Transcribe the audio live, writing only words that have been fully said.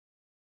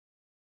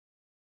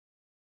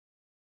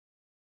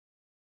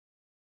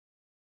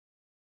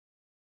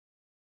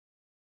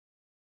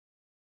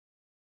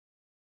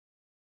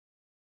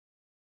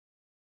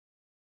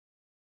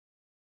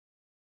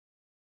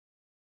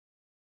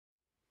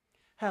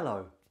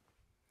Hello,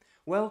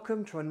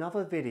 welcome to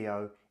another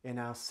video in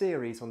our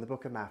series on the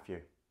book of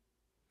Matthew.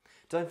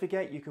 Don't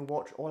forget you can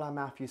watch all our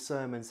Matthew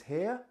sermons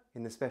here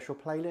in the special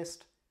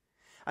playlist,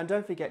 and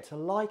don't forget to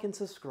like and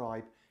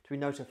subscribe to be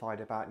notified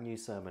about new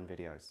sermon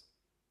videos.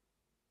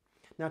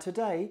 Now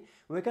today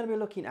we're going to be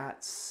looking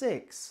at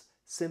 6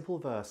 simple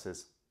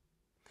verses,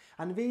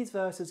 and these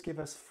verses give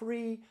us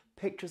 3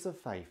 pictures of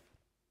faith.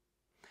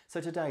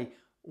 So today,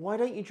 why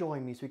don't you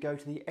join me as we go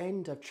to the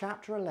end of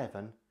chapter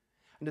 11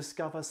 and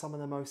discover some of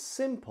the most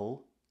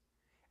simple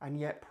and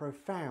yet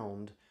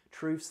profound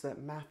truths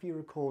that Matthew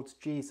records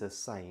Jesus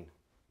saying.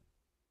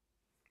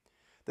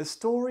 The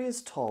story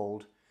is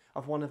told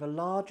of one of the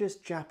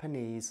largest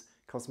Japanese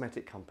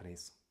cosmetic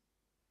companies.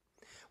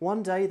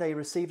 One day they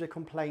received a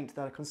complaint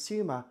that a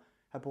consumer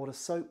had bought a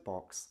soap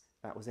box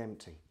that was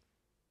empty.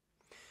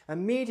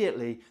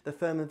 Immediately the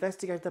firm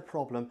investigated the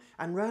problem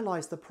and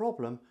realised the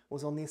problem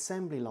was on the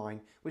assembly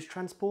line, which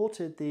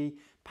transported the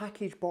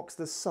packaged box of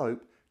the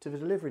soap to the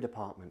delivery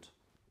department.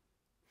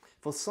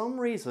 For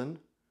some reason,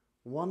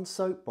 one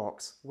soap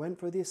box went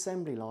through the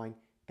assembly line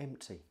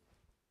empty.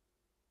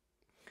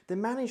 The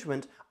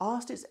management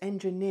asked its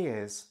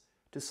engineers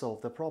to solve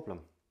the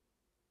problem.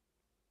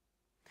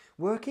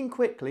 Working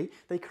quickly,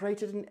 they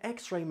created an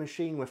X-ray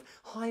machine with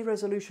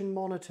high-resolution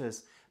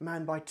monitors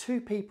manned by 2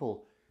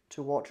 people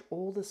to watch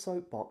all the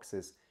soap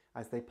boxes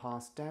as they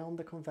passed down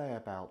the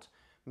conveyor belt,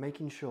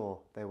 making sure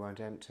they weren't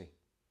empty.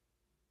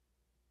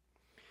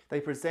 They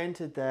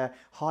presented their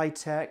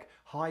high-tech,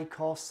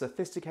 high-cost,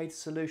 sophisticated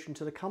solution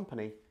to the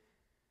company,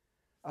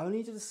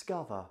 only to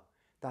discover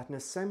that an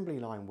assembly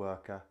line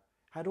worker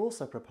had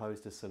also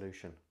proposed a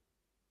solution.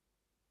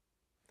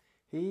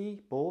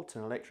 He bought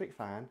an electric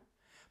fan,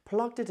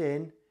 plugged it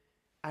in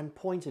and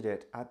pointed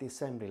it at the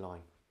assembly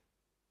line.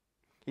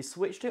 He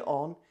switched it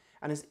on,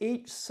 and as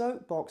each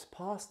soap box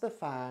passed the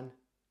fan,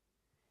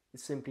 it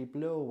simply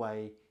blew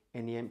away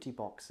in the empty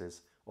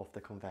boxes off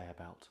the conveyor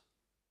belt.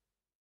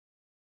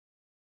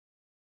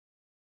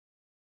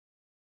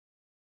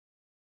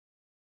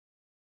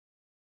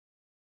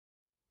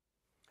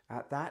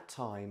 At that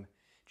time,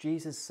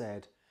 Jesus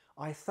said,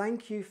 "I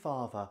thank you,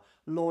 Father,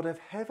 Lord of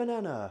heaven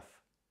and earth,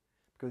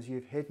 because you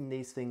have hidden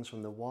these things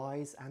from the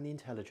wise and the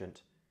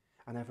intelligent,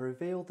 and have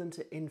revealed them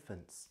to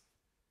infants.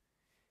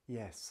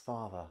 Yes,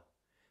 Father,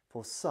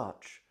 for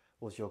such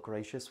was your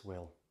gracious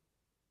will."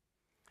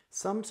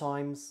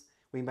 Sometimes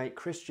we make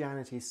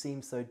Christianity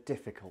seem so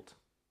difficult.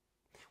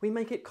 We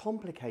make it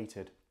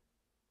complicated.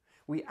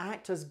 We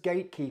act as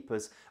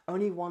gatekeepers,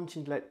 only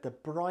wanting to let the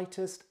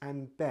brightest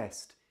and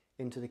best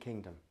into the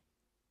kingdom.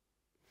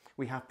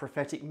 We have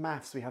prophetic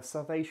maths, we have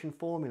salvation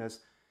formulas,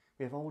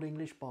 we have Old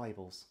English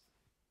Bibles.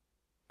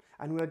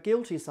 And we are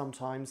guilty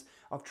sometimes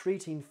of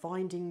treating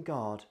finding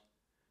God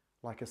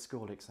like a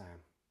school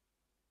exam.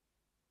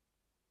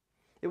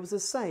 It was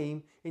the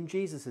same in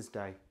Jesus'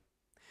 day.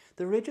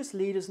 The religious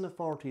leaders and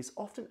authorities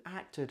often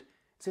acted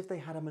as if they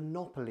had a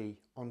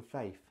monopoly on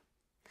faith.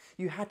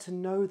 You had to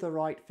know the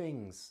right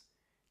things.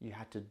 You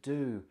had to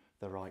do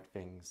the right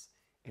things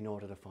in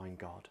order to find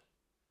God.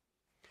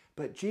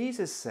 But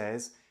Jesus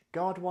says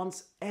God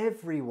wants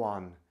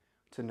everyone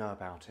to know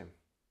about him.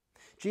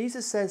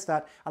 Jesus says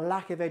that a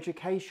lack of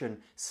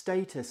education,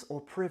 status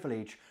or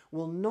privilege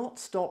will not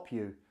stop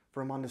you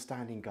from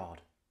understanding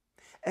God.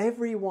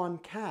 Everyone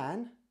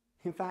can,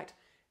 in fact,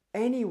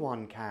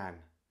 anyone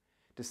can,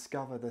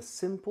 discover the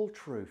simple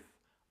truth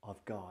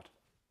of God.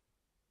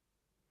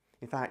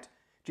 In fact,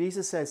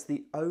 Jesus says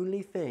the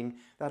only thing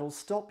that will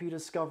stop you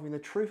discovering the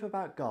truth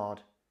about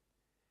God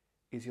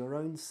is your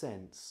own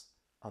sense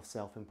of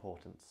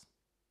self-importance.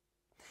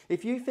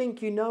 If you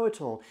think you know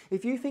it all,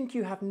 if you think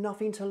you have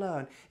nothing to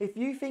learn, if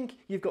you think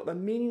you've got the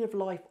meaning of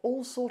life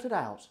all sorted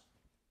out,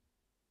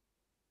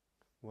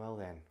 well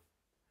then,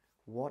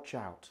 watch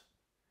out,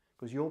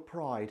 because your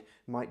pride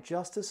might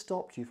just have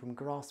stopped you from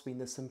grasping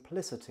the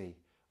simplicity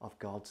of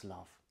God's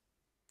love.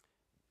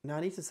 Now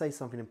I need to say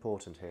something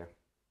important here.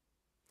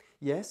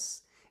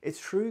 Yes, it's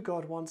true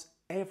God wants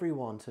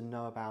everyone to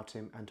know about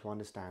him and to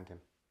understand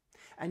him.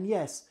 And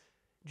yes,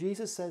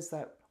 Jesus says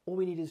that all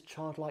we need is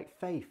childlike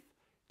faith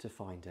to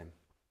find him.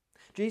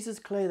 Jesus is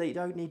clear that you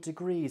don't need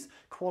degrees,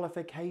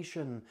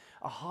 qualification,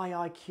 a high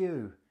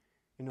IQ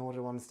in order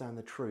to understand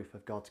the truth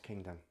of God's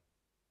kingdom.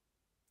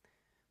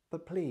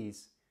 But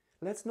please,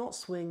 let's not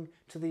swing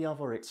to the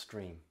other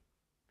extreme.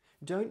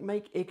 Don't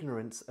make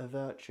ignorance a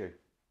virtue.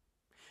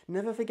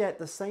 Never forget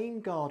the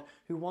same God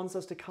who wants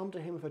us to come to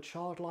him with a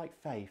childlike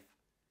faith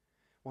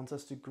wants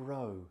us to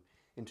grow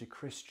into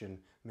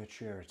Christian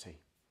maturity.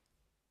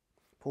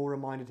 Paul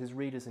reminded his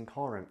readers in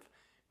Corinth,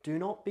 "Do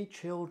not be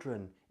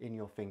children in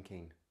your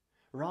thinking.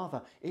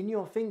 Rather, in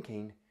your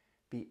thinking,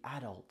 be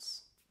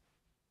adults."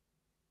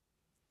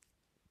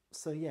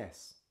 So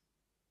yes,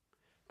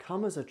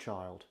 come as a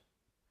child,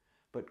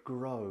 but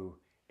grow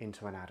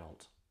into an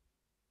adult.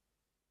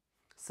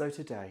 So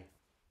today,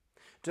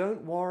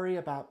 don't worry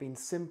about being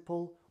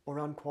simple or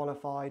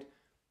unqualified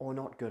or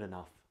not good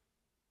enough.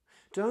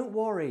 Don't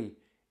worry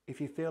if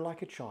you feel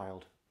like a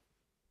child,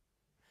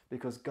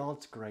 because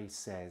God's grace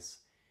says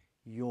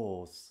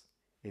Yours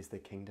is the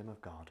kingdom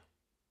of God.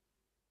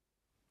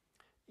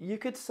 You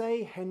could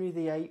say Henry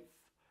VIII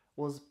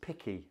was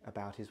picky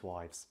about his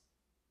wives.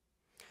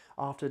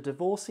 After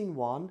divorcing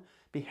one,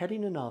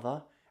 beheading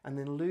another, and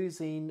then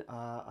losing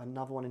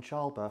another one in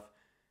childbirth,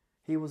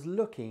 he was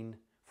looking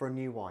for a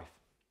new wife.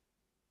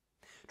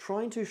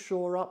 Trying to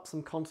shore up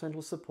some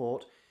continental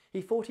support,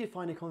 he thought he'd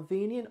find a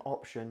convenient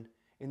option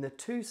in the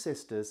two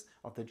sisters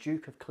of the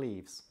Duke of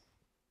Cleves.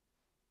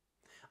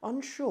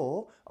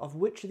 Unsure of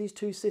which of these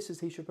two sisters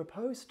he should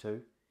propose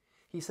to,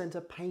 he sent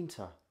a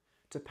painter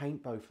to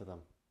paint both of them.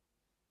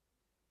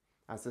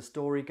 As the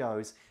story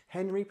goes,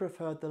 Henry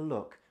preferred the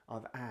look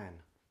of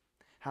Anne.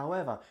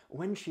 However,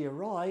 when she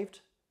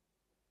arrived,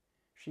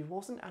 she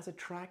wasn't as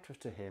attractive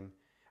to him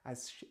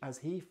as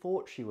he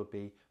thought she would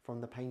be from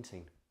the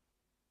painting.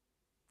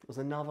 It was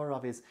another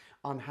of his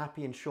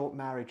unhappy and short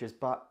marriages,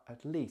 but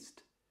at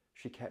least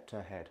she kept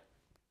her head.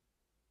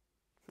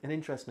 And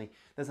interestingly,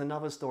 there's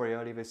another story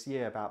earlier this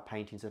year about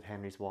paintings of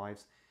Henry's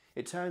wives.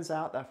 It turns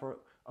out that for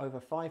over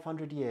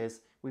 500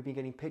 years, we've been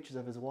getting pictures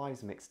of his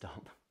wives mixed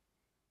up.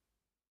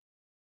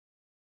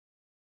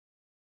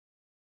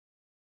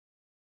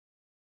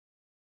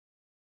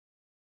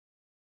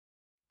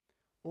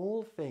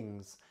 All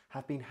things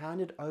have been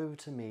handed over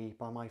to me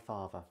by my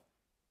Father,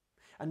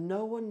 and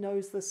no one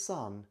knows the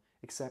Son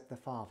except the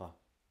Father,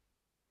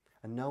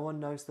 and no one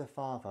knows the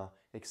Father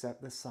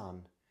except the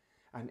Son,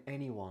 and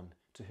anyone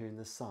to whom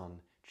the Son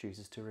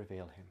chooses to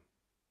reveal him.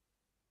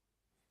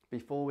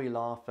 Before we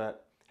laugh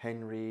at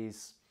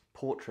Henry's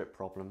portrait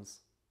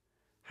problems,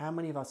 how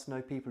many of us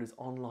know people whose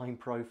online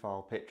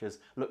profile pictures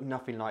look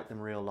nothing like them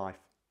in real life?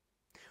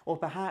 Or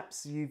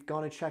perhaps you've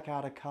gone to check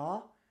out a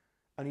car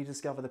and you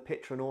discover the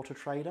picture on Auto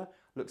Trader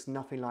looks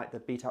nothing like the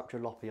beat-up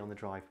jalopy on the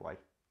driveway.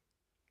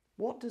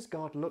 What does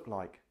God look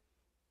like?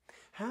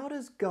 How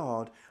does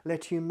God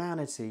let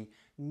humanity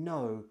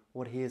know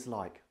what he is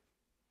like?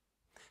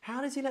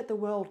 How does he let the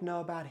world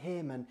know about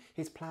him and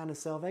his plan of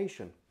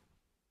salvation?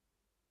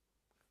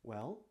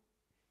 Well,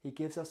 he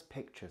gives us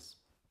pictures.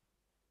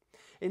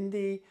 In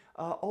the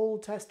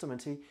Old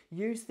Testament, he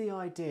used the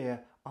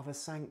idea of a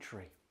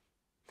sanctuary.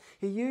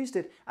 He used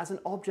it as an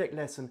object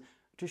lesson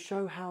to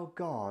show how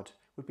God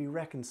would be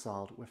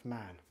reconciled with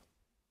man.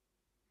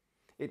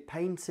 It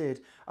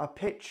painted a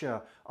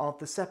picture of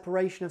the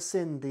separation of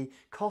sin, the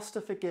cost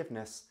of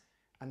forgiveness,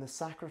 and the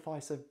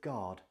sacrifice of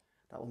God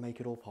that will make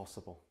it all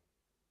possible.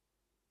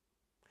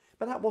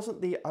 But that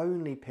wasn't the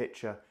only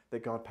picture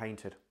that God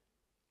painted.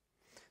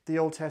 The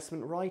Old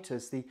Testament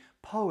writers, the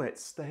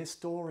poets, the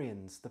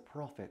historians, the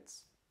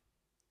prophets,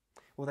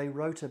 well, they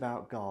wrote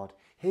about God,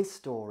 his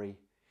story,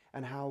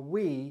 and how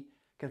we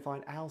can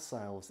find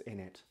ourselves in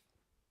it.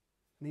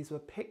 And these were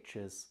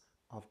pictures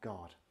of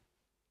God.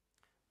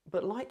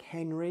 But like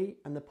Henry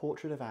and the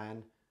portrait of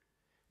Anne,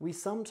 we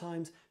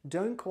sometimes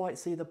don't quite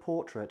see the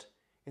portrait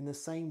in the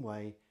same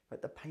way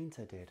that the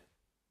painter did.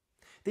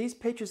 These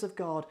pictures of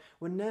God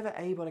were never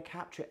able to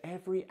capture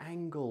every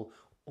angle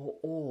or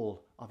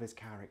all of his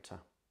character.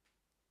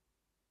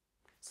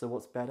 So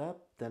what's better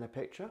than a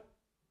picture?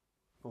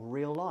 Or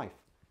real life?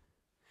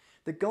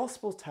 The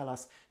Gospels tell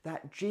us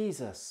that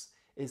Jesus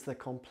is the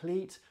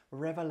complete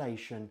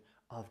revelation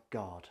of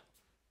God.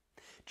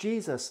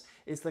 Jesus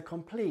is the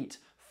complete,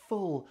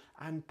 full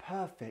and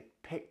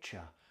perfect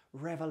picture,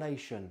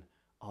 revelation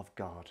of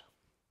God.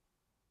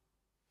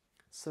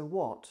 So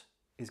what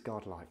is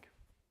God like?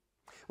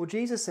 Well,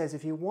 Jesus says,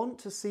 if you want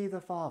to see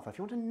the Father, if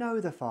you want to know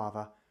the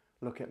Father,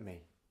 look at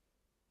me.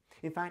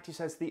 In fact, he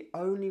says the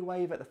only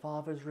way that the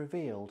Father is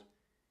revealed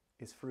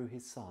is through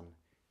his Son,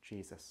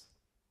 Jesus.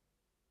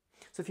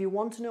 So if you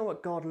want to know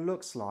what God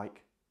looks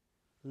like,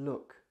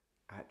 look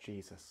at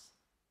Jesus.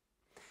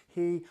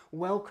 He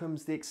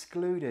welcomes the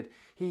excluded.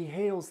 He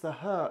heals the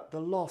hurt,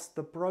 the lost,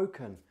 the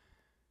broken.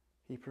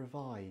 He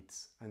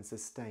provides and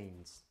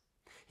sustains.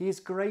 He is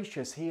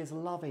gracious. He is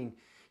loving.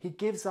 He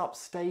gives up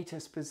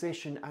status,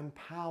 position and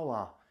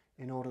power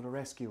in order to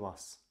rescue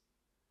us.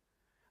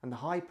 And the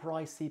high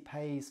price he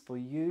pays for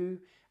you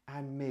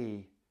and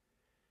me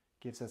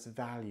gives us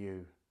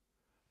value,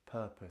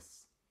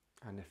 purpose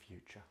and a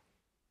future.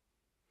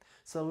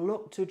 So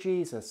look to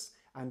Jesus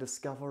and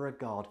discover a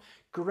God,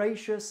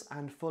 gracious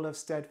and full of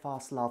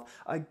steadfast love,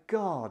 a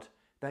God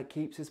that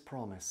keeps his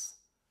promise,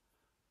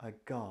 a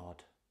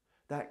God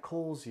that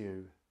calls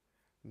you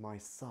my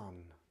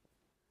son,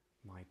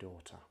 my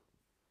daughter.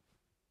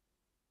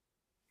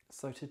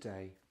 So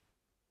today,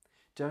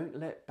 don't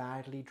let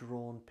badly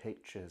drawn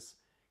pictures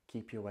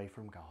keep you away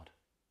from God.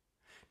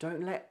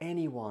 Don't let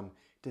anyone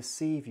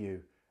deceive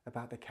you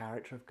about the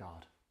character of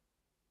God.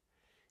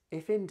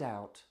 If in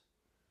doubt,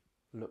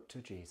 look to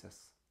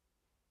Jesus.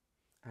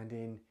 And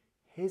in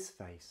his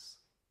face,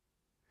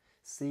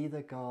 see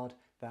the God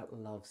that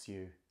loves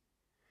you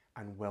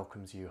and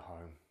welcomes you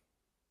home.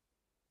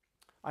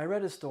 I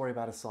read a story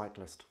about a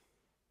cyclist.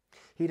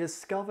 He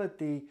discovered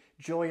the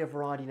joy of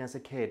riding as a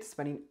kid,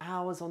 spending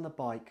hours on the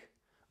bike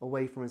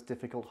away from his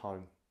difficult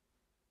home.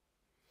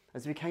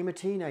 As he became a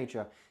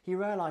teenager, he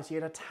realised he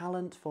had a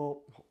talent for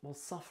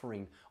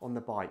suffering on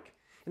the bike.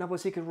 In other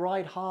words, he could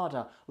ride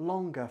harder,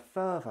 longer,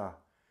 further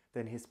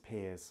than his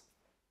peers.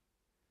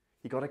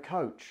 He got a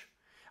coach,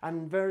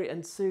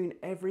 and soon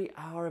every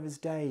hour of his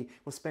day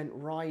was spent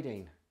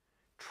riding,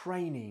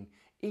 training,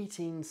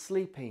 eating,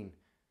 sleeping,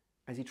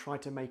 as he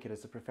tried to make it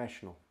as a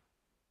professional.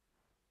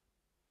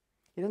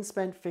 He then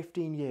spent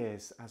 15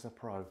 years as a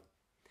pro.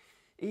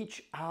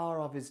 Each hour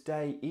of his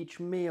day, each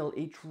meal,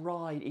 each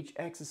ride, each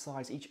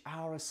exercise, each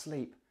hour of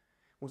sleep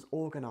was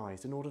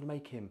organised in order to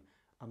make him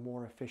a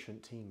more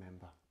efficient team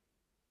member.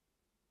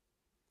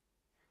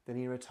 Then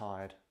he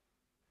retired,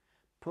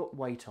 put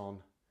weight on,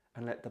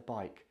 and let the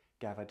bike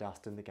gather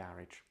dust in the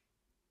garage.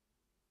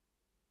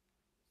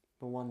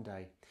 But one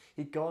day,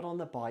 he got on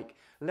the bike,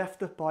 left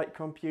the bike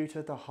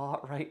computer, the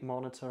heart rate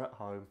monitor at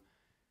home,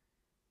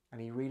 and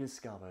he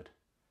rediscovered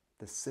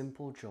the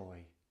simple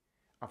joy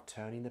of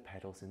turning the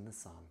pedals in the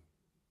sun.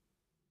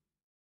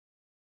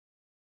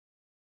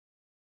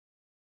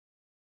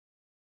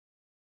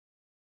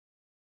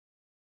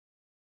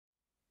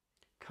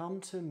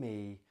 Come to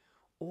me,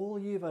 all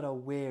you that are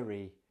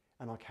weary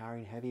and are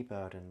carrying heavy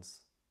burdens,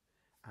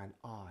 and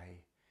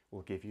I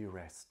will give you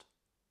rest.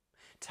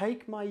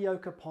 Take my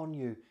yoke upon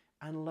you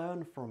and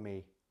learn from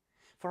me,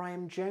 for I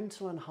am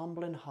gentle and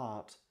humble in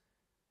heart,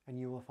 and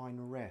you will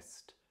find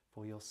rest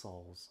for your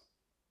souls.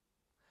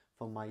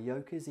 For my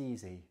yoke is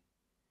easy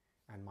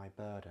and my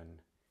burden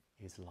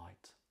is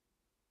light.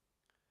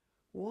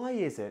 Why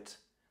is it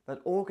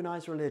that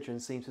organised religion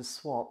seems to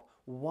swap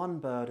one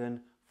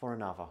burden for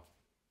another?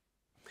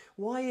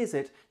 Why is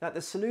it that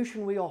the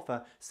solution we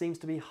offer seems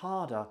to be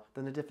harder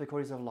than the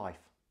difficulties of life?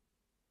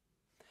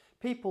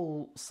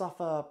 People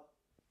suffer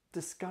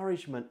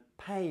discouragement,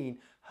 pain,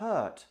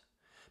 hurt.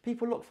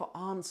 People look for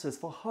answers,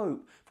 for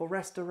hope, for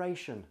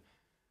restoration.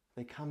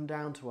 They come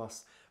down to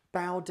us,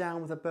 bowed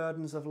down with the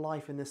burdens of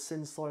life in this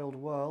sin-soiled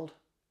world.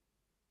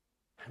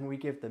 And we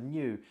give them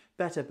new,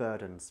 better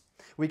burdens.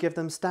 We give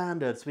them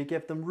standards, we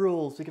give them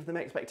rules, we give them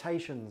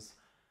expectations.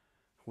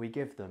 We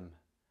give them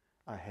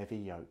a heavy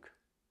yoke.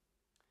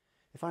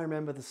 If I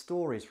remember the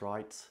stories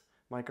right,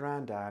 my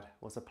granddad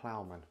was a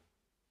ploughman.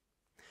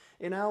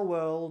 In our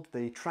world,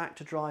 the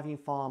tractor-driving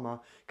farmer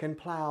can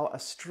plough a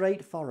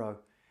straight furrow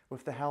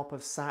with the help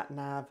of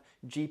sat-nav,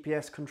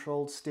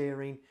 GPS-controlled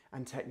steering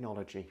and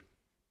technology.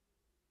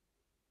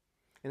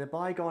 In a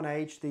bygone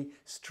age, the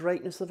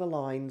straightness of the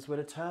lines were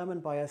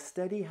determined by a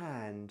steady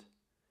hand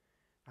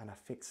and a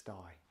fixed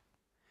eye,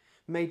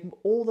 made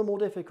all the more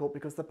difficult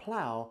because the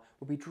plough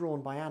would be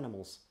drawn by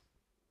animals.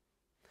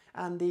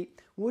 And the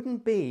wooden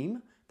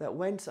beam that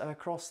went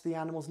across the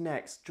animals'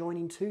 necks,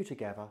 joining two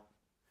together,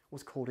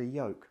 was called a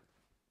yoke.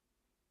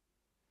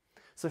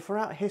 So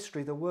throughout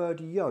history, the word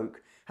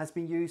yoke has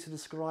been used to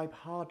describe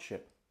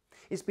hardship.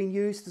 It's been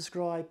used to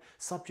describe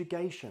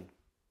subjugation.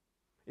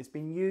 It's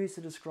been used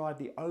to describe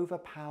the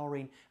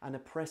overpowering and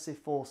oppressive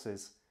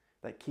forces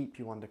that keep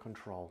you under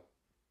control.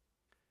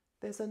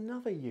 There's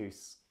another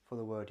use for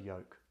the word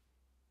yoke.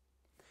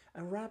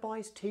 A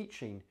rabbi's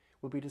teaching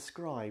would be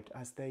described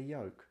as their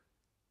yoke.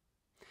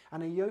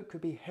 And a yoke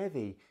could be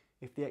heavy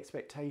if the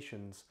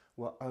expectations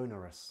were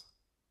onerous.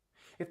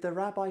 If the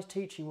rabbi's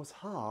teaching was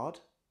hard,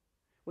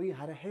 well, you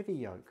had a heavy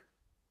yoke.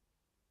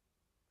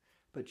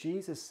 But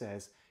Jesus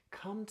says,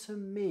 "Come to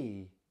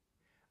me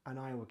and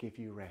I will give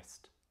you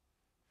rest.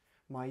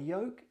 My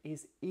yoke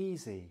is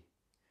easy,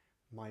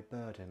 my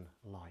burden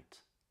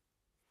light."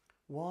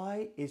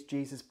 Why is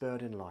Jesus'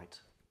 burden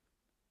light?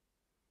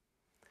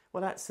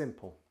 Well, that's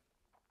simple.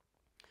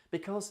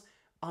 Because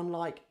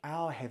unlike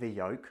our heavy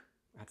yoke,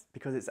 that's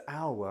because it's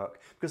our work,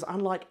 because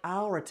unlike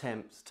our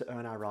attempts to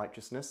earn our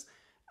righteousness,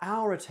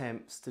 our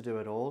attempts to do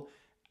it all,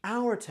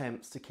 our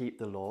attempts to keep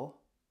the law,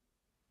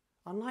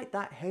 unlike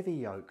that heavy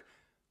yoke,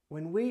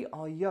 when we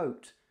are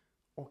yoked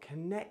or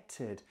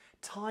connected,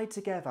 tied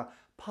together,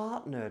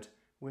 partnered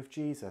with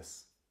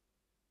Jesus,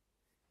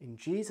 in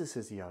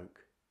Jesus'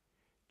 yoke,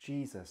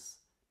 Jesus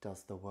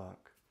does the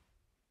work.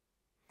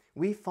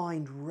 We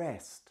find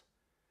rest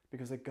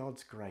because of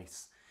God's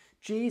grace.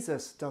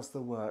 Jesus does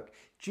the work.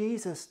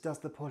 Jesus does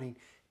the pulling.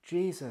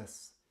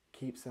 Jesus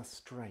keeps us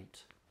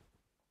straight.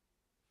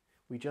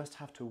 We just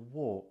have to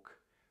walk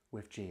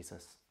with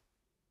Jesus.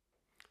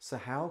 So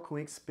how can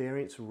we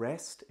experience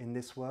rest in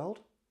this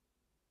world?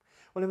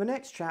 Well, in the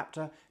next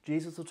chapter,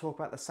 Jesus will talk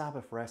about the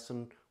Sabbath rest,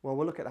 and well,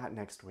 we'll look at that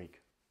next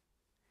week.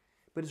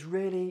 But it's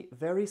really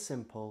very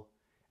simple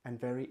and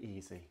very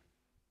easy.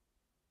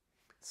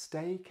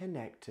 Stay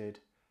connected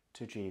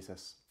to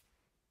Jesus.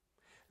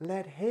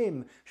 Let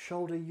him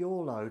shoulder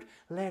your load.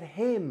 Let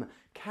him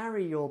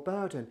carry your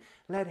burden.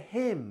 Let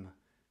him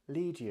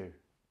lead you.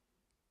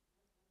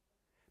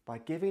 By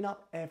giving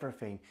up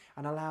everything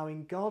and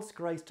allowing God's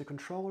grace to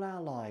control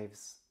our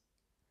lives,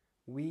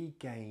 we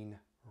gain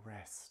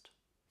rest.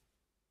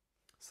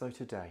 So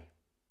today,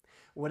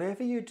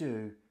 whatever you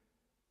do,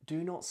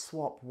 do not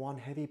swap one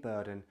heavy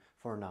burden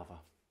for another.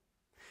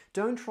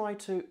 Don't try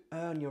to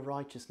earn your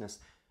righteousness.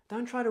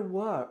 Don't try to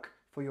work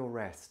for your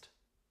rest.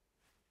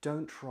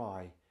 Don't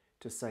try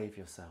to save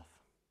yourself.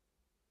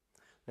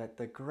 Let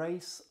the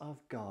grace of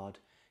God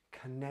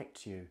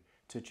connect you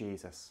to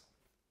Jesus.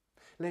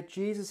 Let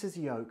Jesus'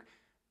 yoke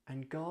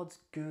and God's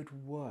good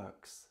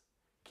works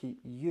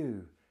keep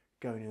you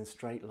going in a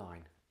straight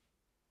line,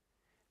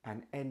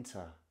 and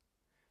enter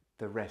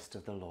the rest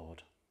of the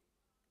Lord.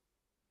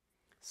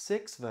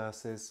 6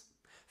 verses,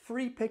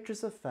 3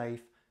 pictures of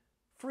faith,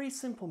 3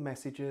 simple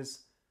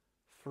messages,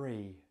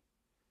 3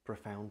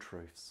 profound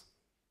truths.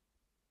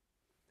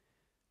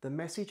 The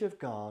message of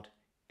God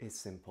is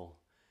simple.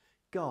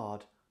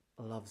 God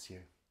loves you.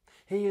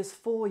 He is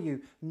for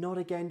you, not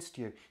against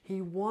you.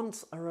 He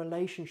wants a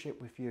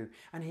relationship with you,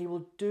 and He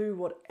will do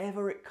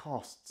whatever it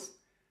costs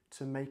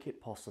to make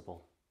it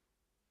possible.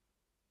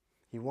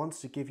 He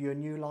wants to give you a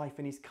new life,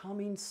 and He's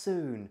coming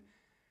soon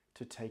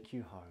to take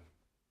you home.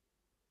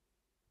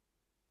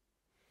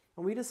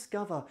 And we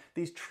discover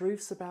these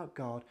truths about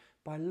God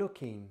by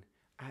looking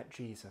at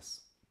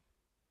Jesus.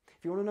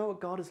 If you want to know what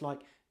God is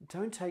like,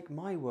 don't take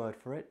my word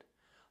for it.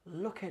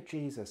 Look at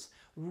Jesus.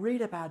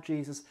 Read about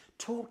Jesus.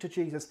 Talk to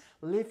Jesus.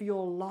 Live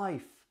your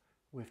life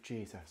with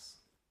Jesus.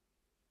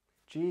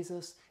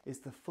 Jesus is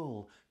the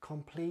full,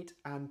 complete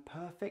and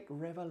perfect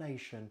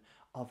revelation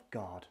of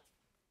God.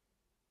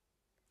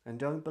 And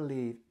don't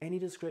believe any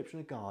description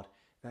of God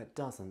that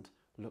doesn't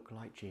look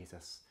like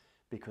Jesus,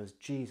 because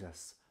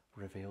Jesus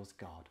reveals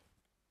God.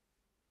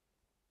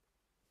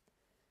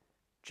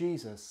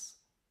 Jesus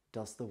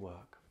does the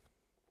work.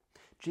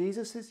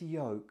 Jesus'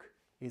 yoke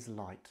is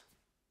light.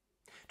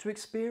 To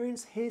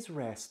experience His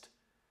rest,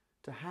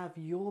 to have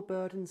your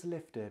burdens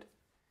lifted,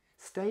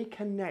 stay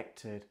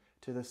connected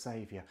to the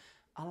Saviour.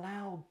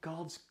 Allow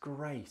God's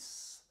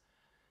grace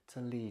to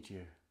lead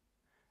you.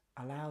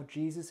 Allow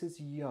Jesus'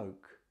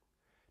 yoke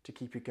to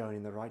keep you going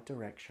in the right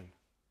direction.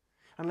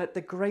 And let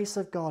the grace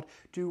of God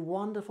do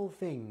wonderful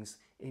things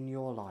in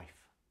your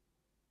life.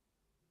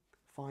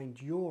 Find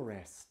your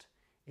rest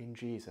in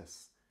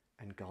Jesus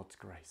and God's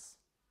grace.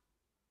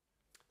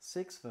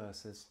 6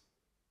 verses,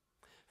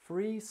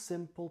 3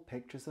 simple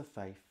pictures of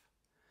faith,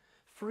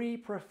 3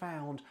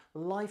 profound,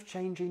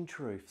 life-changing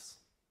truths.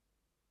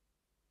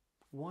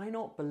 Why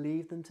not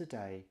believe them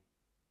today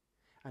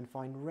and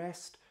find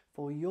rest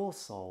for your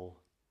soul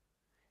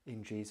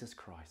in Jesus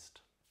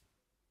Christ?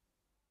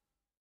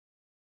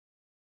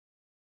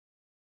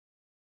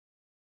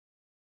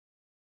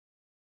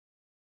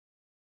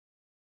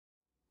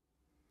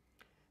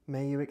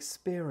 May you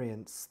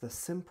experience the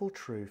simple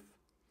truth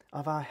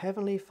of our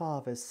Heavenly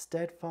Father's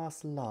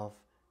steadfast love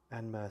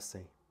and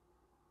mercy.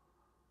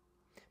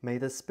 May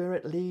the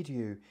Spirit lead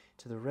you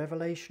to the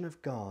revelation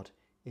of God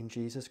in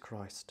Jesus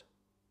Christ.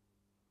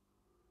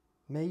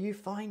 May you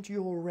find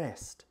your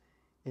rest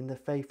in the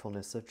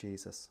faithfulness of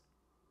Jesus.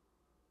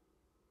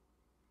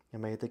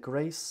 And may the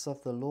grace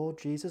of the Lord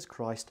Jesus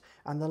Christ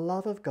and the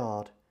love of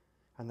God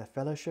and the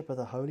fellowship of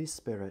the Holy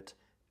Spirit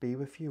be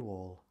with you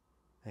all.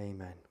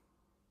 Amen.